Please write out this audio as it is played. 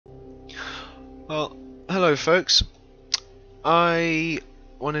Well, hello folks. I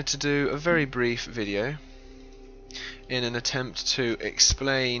wanted to do a very brief video in an attempt to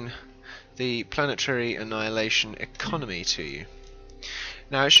explain the Planetary Annihilation Economy to you.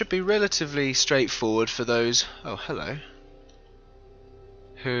 Now, it should be relatively straightforward for those, oh hello,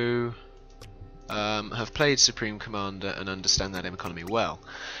 who have played Supreme Commander and understand that economy well.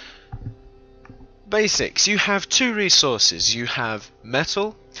 Basics: you have two resources. You have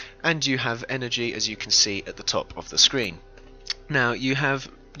metal and you have energy, as you can see at the top of the screen. Now you have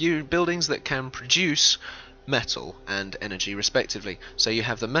buildings that can produce metal and energy respectively. So you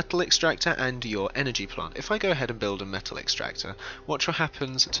have the metal extractor and your energy plant. If I go ahead and build a metal extractor, watch what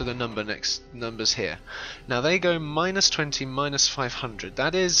happens to the numbers here. Now they go -20, -500.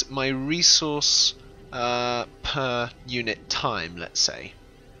 That is my resource per unit time, let's say.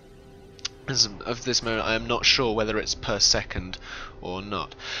 As of this moment, I am not sure whether it's per second or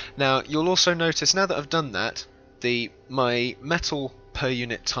not. Now you'll also notice, now that I've done that, my metal per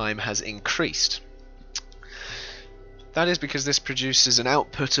unit time has increased. That is because this produces an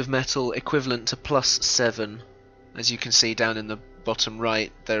output of metal equivalent to +7. As you can see down in the bottom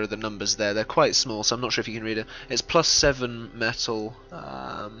right, there are the numbers there. They're quite small, so I'm not sure if you can read it. It's +7 metal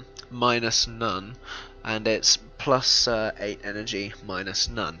minus none, and it's +8 energy minus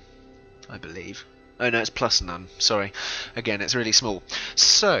none, I believe. Oh no, it's plus none, sorry. Again, it's really small.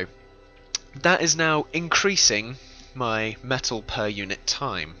 So, that is now increasing my metal per unit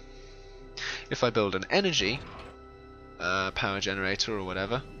time. If I build an energy power generator or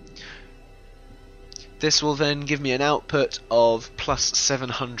whatever, this will then give me an output of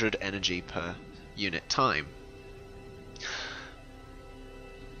 +700 energy per unit time.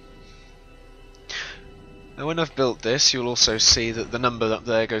 Now when I've built this, you'll also see that the number up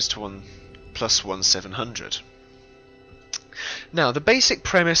there goes to +1700. Now the basic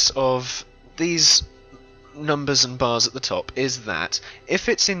premise of these numbers and bars at the top is that if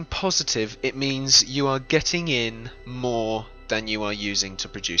it's in positive, it means you are getting in more than you are using to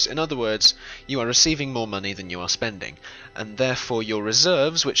produce. In other words, you are receiving more money than you are spending, and therefore your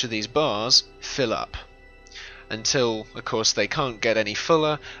reserves, which are these bars, fill up. Until, of course, they can't get any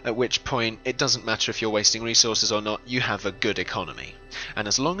fuller, at which point it doesn't matter if you're wasting resources or not, you have a good economy. And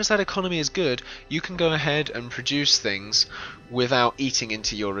as long as that economy is good, you can go ahead and produce things without eating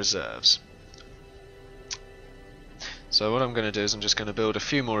into your reserves. So what I'm going to do is I'm just going to build a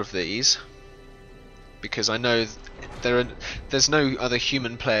few more of these, because I know there's no other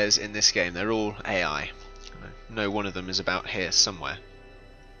human players in this game, they're all AI. I know one of them is about here somewhere.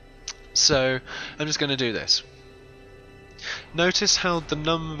 So I'm just going to do this. Notice how the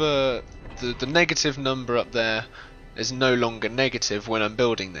number, the negative number up there is no longer negative when I'm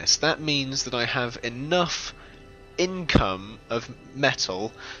building this. That means that I have enough income of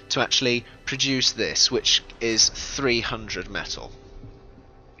metal to actually produce this, which is 300 metal.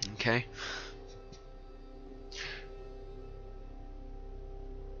 Okay.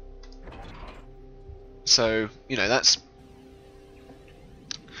 So, you know, that's...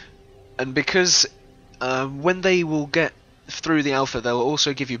 And because when they will get through the alpha, they'll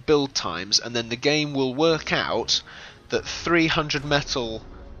also give you build times, and then the game will work out that 300 metal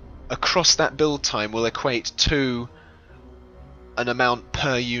across that build time will equate to an amount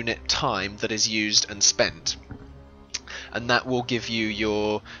per unit time that is used and spent, and that will give you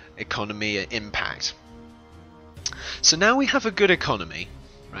your economy impact. So now we have a good economy,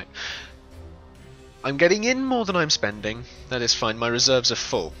 right? I'm getting in more than I'm spending, that is fine, my reserves are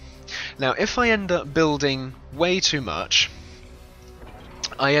full. Now if I end up building way too much,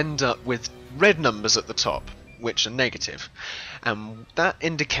 I end up with red numbers at the top, which are negative, and that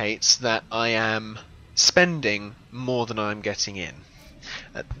indicates that I am spending more than I'm getting in.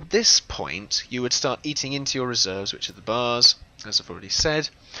 At this point you would start eating into your reserves, which are the bars, as I've already said,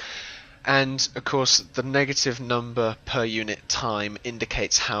 and of course the negative number per unit time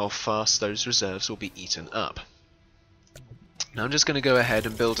indicates how fast those reserves will be eaten up. Now I'm just going to go ahead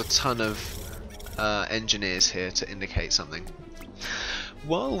and build a ton of engineers here to indicate something.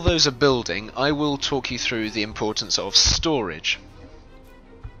 While those are building, I will talk you through the importance of storage.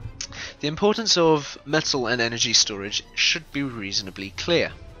 The importance of metal and energy storage should be reasonably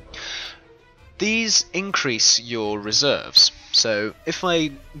clear. These increase your reserves. So if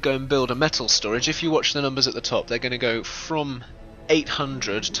I go and build a metal storage, if you watch the numbers at the top, they're going to go from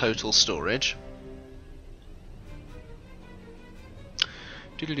 800 total storage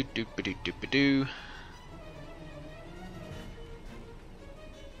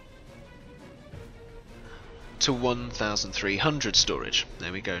to 1,300 storage.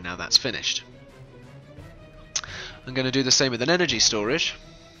 There we go, now that's finished. I'm going to do the same with an energy storage.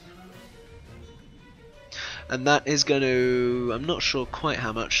 and that is going to, I'm not sure quite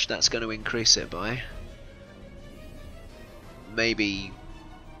how much that's going to increase it by. Maybe,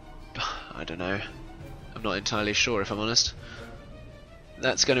 I don't know, I'm not entirely sure if I'm honest.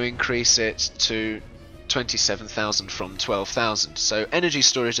 That's going to increase it to 27,000 from 12,000, so energy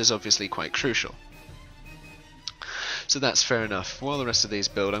storage is obviously quite crucial. So that's fair enough. While the rest of these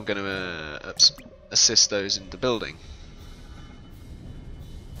build, I'm going to assist those in the building.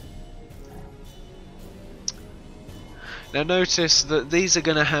 Now notice that these are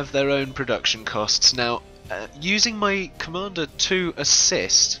going to have their own production costs. Now, using my commander to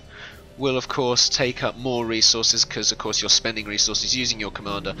assist will of course take up more resources, because of course you're spending resources using your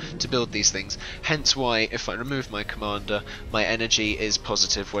commander to build these things. Hence why if I remove my commander, my energy is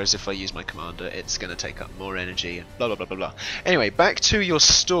positive, whereas if I use my commander, it's going to take up more energy, and blah blah blah blah blah. Anyway, back to your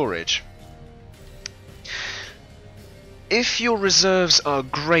storage. If your reserves are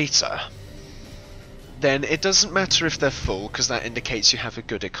greater, then it doesn't matter if they're full, because that indicates you have a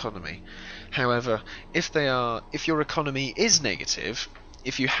good economy. However, if your economy is negative,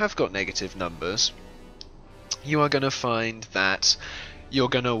 if you have got negative numbers, you are going to find that you're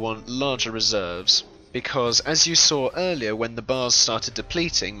going to want larger reserves, because as you saw earlier, when the bars started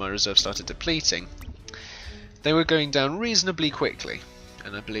depleting, my reserves started depleting, they were going down reasonably quickly,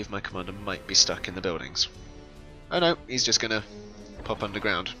 and I believe my commander might be stuck in the buildings. Oh no, he's just going to pop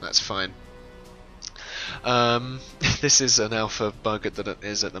underground, that's fine. This is an alpha bug that it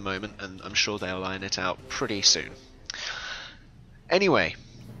is at the moment, and I'm sure they'll iron it out pretty soon. Anyway,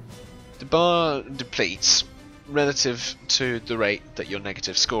 the bar depletes relative to the rate that your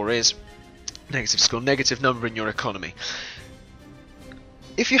negative score is. Negative number in your economy.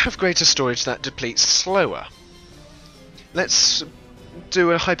 If you have greater storage, that depletes slower. Let's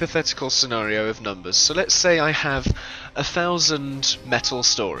do a hypothetical scenario of numbers. So let's say I have 1,000 metal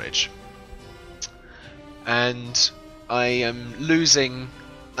storage, and I am losing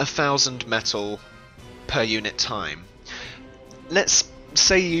 1,000 metal per unit time. Let's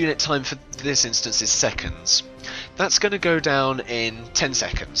say unit time for this instance is seconds. That's going to go down in 10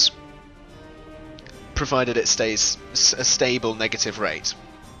 seconds, provided it stays a stable negative rate.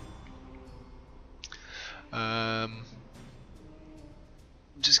 I'm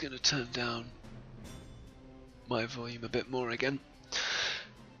just going to turn down my volume a bit more again.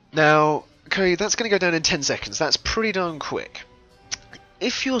 Now, okay, that's going to go down in 10 seconds. That's pretty darn quick.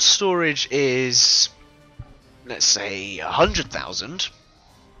 If your storage is, let's say, 100,000,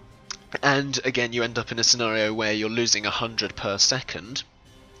 and again you end up in a scenario where you're losing 100 per second,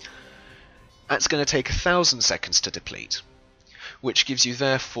 that's going to take 1,000 seconds to deplete, which gives you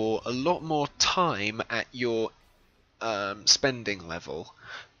therefore a lot more time at your spending level.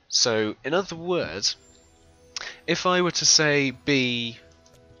 So in other words, if I were to say be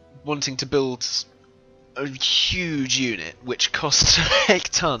wanting to build a huge unit which costs a heck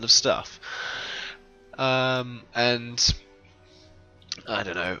ton of stuff, and I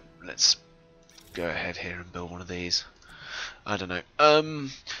don't know, let's go ahead here and build one of these. I don't know,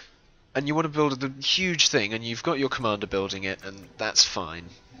 and you want to build a huge thing, and you've got your commander building it, and that's fine.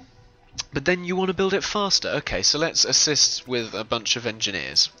 But then you want to build it faster. Okay, so let's assist with a bunch of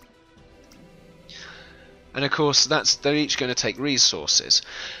engineers. And of course, they're each going to take resources.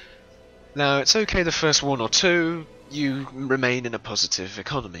 Now, it's okay the first one or two, you remain in a positive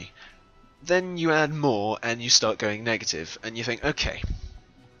economy. Then you add more and you start going negative, and you think, okay,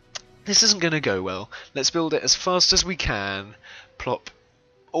 this isn't going to go well. Let's build it as fast as we can, plop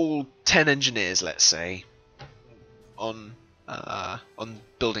all 10 engineers, let's say, on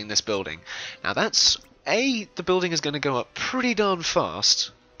building this building. Now that's, the building is going to go up pretty darn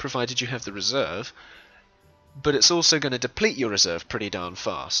fast, provided you have the reserve, but it's also going to deplete your reserve pretty darn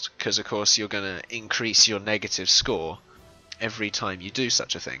fast, because of course you're going to increase your negative score every time you do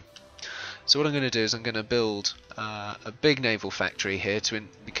such a thing. So what I'm going to do is I'm going to build a big naval factory here,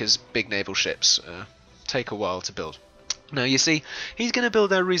 because big naval ships take a while to build. Now you see, he's going to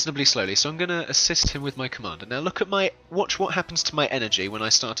build there reasonably slowly, so I'm going to assist him with my commander. Now look at watch what happens to my energy when I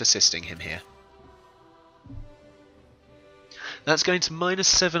start assisting him here. That's going to minus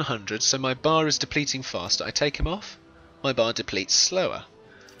 700, so my bar is depleting faster. I take him off, my bar depletes slower.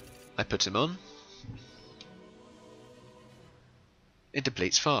 I put him on, it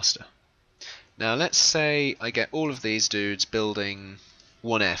depletes faster. Now let's say I get all of these dudes building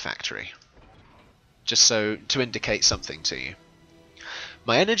one air factory, just so to indicate something to you.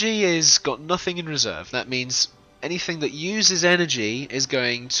 My energy is got nothing in reserve. That means anything that uses energy is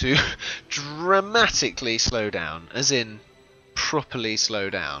going to dramatically slow down, as in properly slow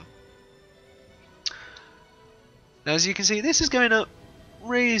down. Now as you can see, this is going up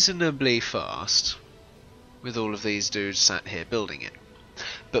reasonably fast. with all of these dudes sat here building it.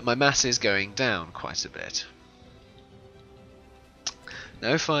 But my mass is going down quite a bit.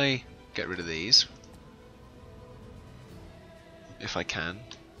 Now if I get rid of these, if I can,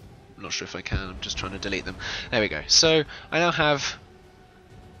 I'm not sure if I can, I'm just trying to delete them. There we go. So I now have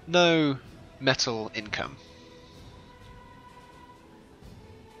no metal income.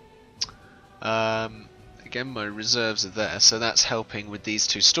 Again, my reserves are there, so that's helping with these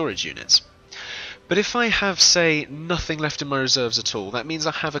two storage units. But if I have, say, nothing left in my reserves at all, that means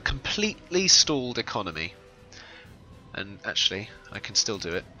I have a completely stalled economy. And actually, I can still do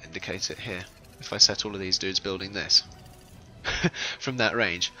it, indicate it here, if I set all of these dudes building this from that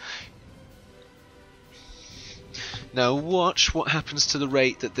range. Now watch what happens to the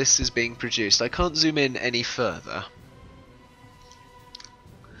rate that this is being produced. I can't zoom in any further,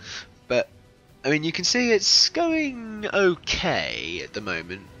 but I mean, you can see it's going okay at the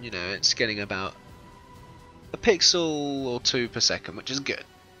moment. You know, it's getting about a pixel or two per second, which is good.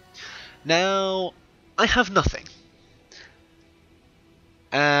 Now, I have nothing.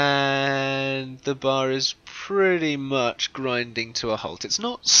 And the bar is pretty much grinding to a halt. It's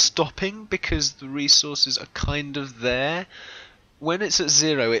not stopping because the resources are kind of there. When it's at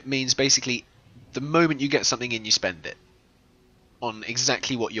 0, it means basically the moment you get something in, you spend it on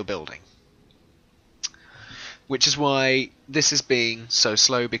exactly what you're building. Which is why this is being so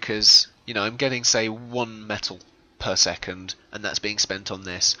slow, because, you know, I'm getting, say, 1 metal per second, and that's being spent on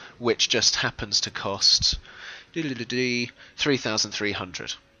this, which just happens to cost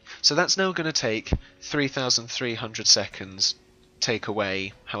 3,300. So that's now going to take 3,300 seconds, take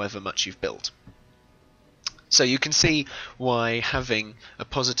away however much you've built. So you can see why having a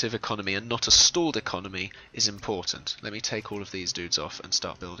positive economy and not a stalled economy is important. Let me take all of these dudes off and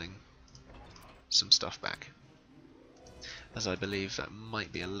start building some stuff back, as I believe that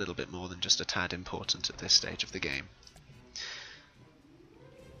might be a little bit more than just a tad important at this stage of the game.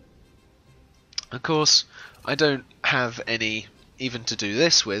 Of course, I don't have any even to do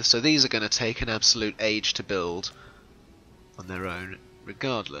this with, so these are going to take an absolute age to build on their own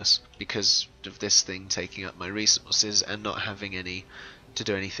regardless, because of this thing taking up my resources and not having any to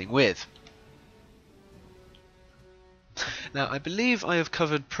do anything with. Now, I believe I have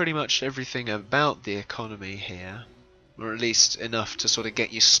covered pretty much everything about the economy here, or at least enough to sort of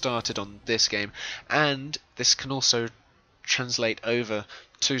get you started on this game, and this can also translate over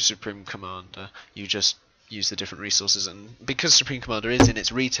to Supreme Commander. You just use the different resources, and because Supreme Commander is in its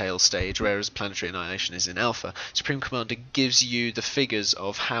retail stage, whereas Planetary Annihilation is in alpha, Supreme Commander gives you the figures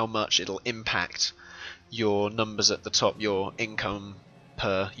of how much it'll impact your numbers at the top, your income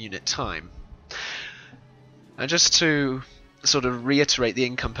per unit time. And just to sort of reiterate the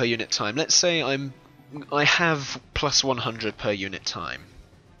income per unit time, let's say I have plus 100 per unit time,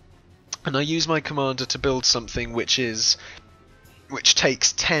 and I use my commander to build something which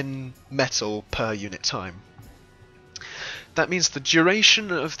takes 10 metal per unit time. That means the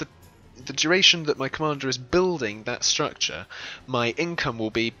duration of the duration that my commander is building that structure, my income will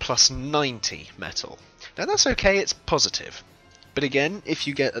be plus 90 metal. Now that's okay, it's positive. But again, if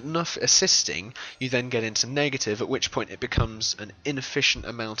you get enough assisting, you then get into negative, at which point it becomes an inefficient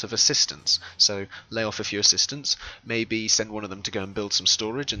amount of assistance. So lay off a few assistants, maybe send one of them to go and build some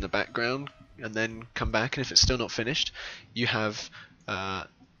storage in the background, and then come back, and if it's still not finished, you have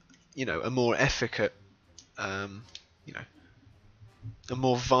you know, a more efficient, you know, a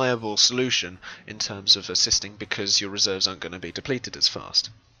more viable solution in terms of assisting, because your reserves aren't going to be depleted as fast.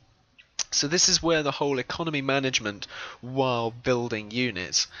 So this is where the whole economy management while building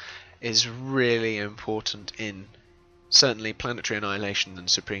units is really important in certainly Planetary Annihilation and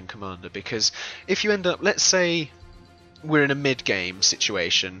Supreme Commander, because if you end up, let's say we're in a mid-game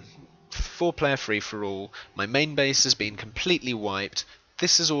situation, 4-player free-for-all, my main base has been completely wiped,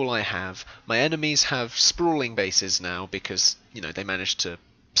 this is all I have, my enemies have sprawling bases now because, you know, they managed to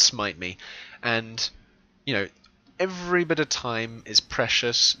smite me, and, you know, every bit of time is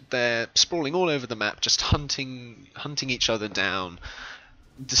precious. They're sprawling all over the map, just hunting each other down,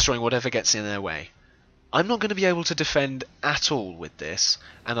 destroying whatever gets in their way. I'm not going to be able to defend at all with this,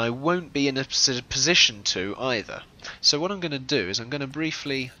 and I won't be in a position to either. So what I'm going to do is I'm going to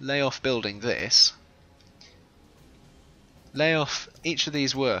briefly lay off building this, lay off each of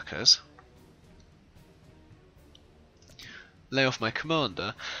these workers, lay off my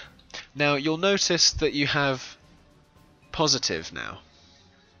commander. Now you'll notice that you have positive now.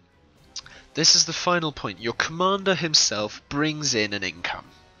 This is the final point. Your commander himself brings in an income.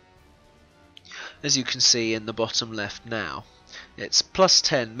 As you can see in the bottom left now, it's plus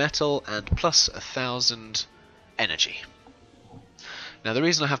 10 metal and plus 1,000 energy. Now the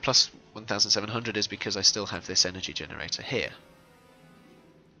reason I have plus 1700 is because I still have this energy generator here.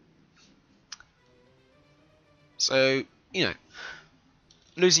 So, you know,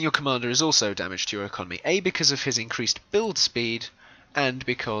 losing your commander is also damage to your economy, A, because of his increased build speed, and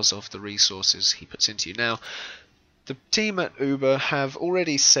because of the resources he puts into you. Now, the team at Uber have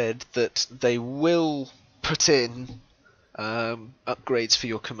already said that they will put in upgrades for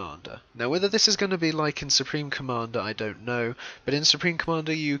your commander. Now, whether this is going to be like in Supreme Commander, I don't know, but in Supreme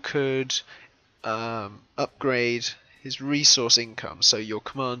Commander you could upgrade his resource income, so your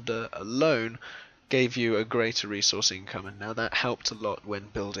commander alone gave you a greater resource income, and now that helped a lot when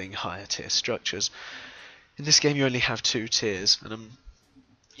building higher tier structures. In this game you only have 2 tiers, and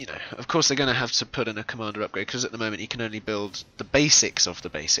you know, of course they're going to have to put in a commander upgrade, because at the moment you can only build the basics of the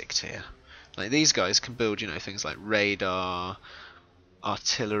basic tier. Like these guys can build, you know, things like radar,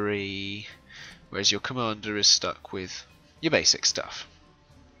 artillery, whereas your commander is stuck with your basic stuff.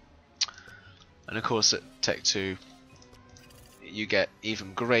 And of course at Tech 2 you get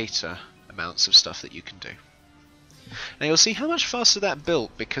even greater amounts of stuff that you can do. Now you'll see how much faster that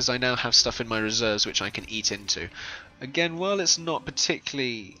built because I now have stuff in my reserves which I can eat into. Again, while it's not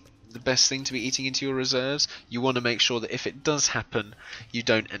particularly the best thing to be eating into your reserves, you want to make sure that if it does happen, you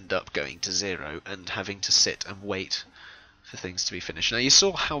don't end up going to 0 and having to sit and wait for things to be finished. Now you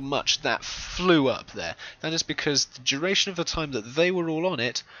saw how much that flew up there. That is because the duration of the time that they were all on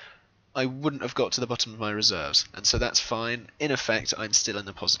it, I wouldn't have got to the bottom of my reserves, and so that's fine. In effect, I'm still in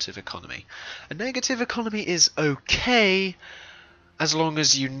a positive economy. A negative economy is okay, as long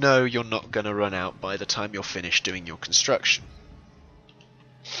as you know you're not going to run out by the time you're finished doing your construction.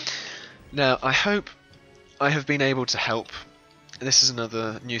 Now, I hope I have been able to help. This is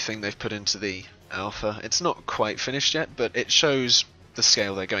another new thing they've put into the alpha. It's not quite finished yet, but it shows the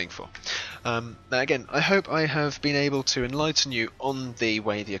scale they're going for. Now again, I hope I have been able to enlighten you on the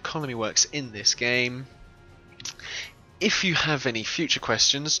way the economy works in this game. If you have any future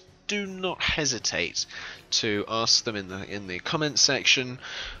questions, do not hesitate to ask them in the comments section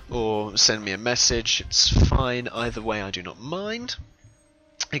or send me a message. It's fine either way, I do not mind.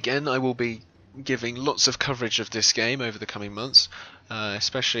 Again, I will be giving lots of coverage of this game over the coming months,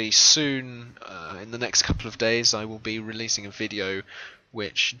 especially soon. In the next couple of days I will be releasing a video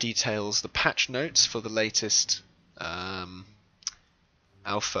which details the patch notes for the latest alpha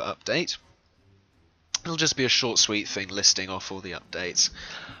update. It'll just be a short sweet thing listing off all the updates,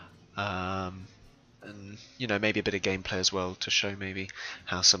 and you know, maybe a bit of gameplay as well to show maybe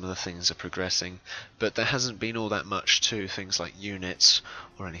how some of the things are progressing, but there hasn't been all that much to things like units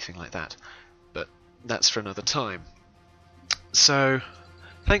or anything like that, but that's for another time. So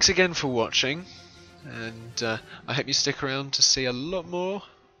thanks again for watching, and I hope you stick around to see a lot more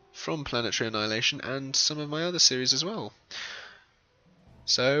from Planetary Annihilation and some of my other series as well.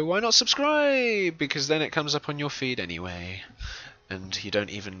 So why not subscribe, because then it comes up on your feed anyway, and you don't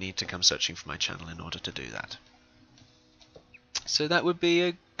even need to come searching for my channel in order to do that. So that would be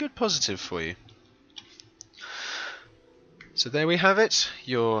a good positive for you. So there we have it,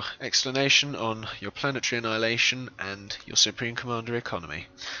 your explanation on your Planetary Annihilation and your Supreme Commander economy.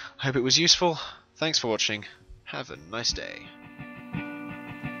 I hope it was useful. Thanks for watching. Have a nice day.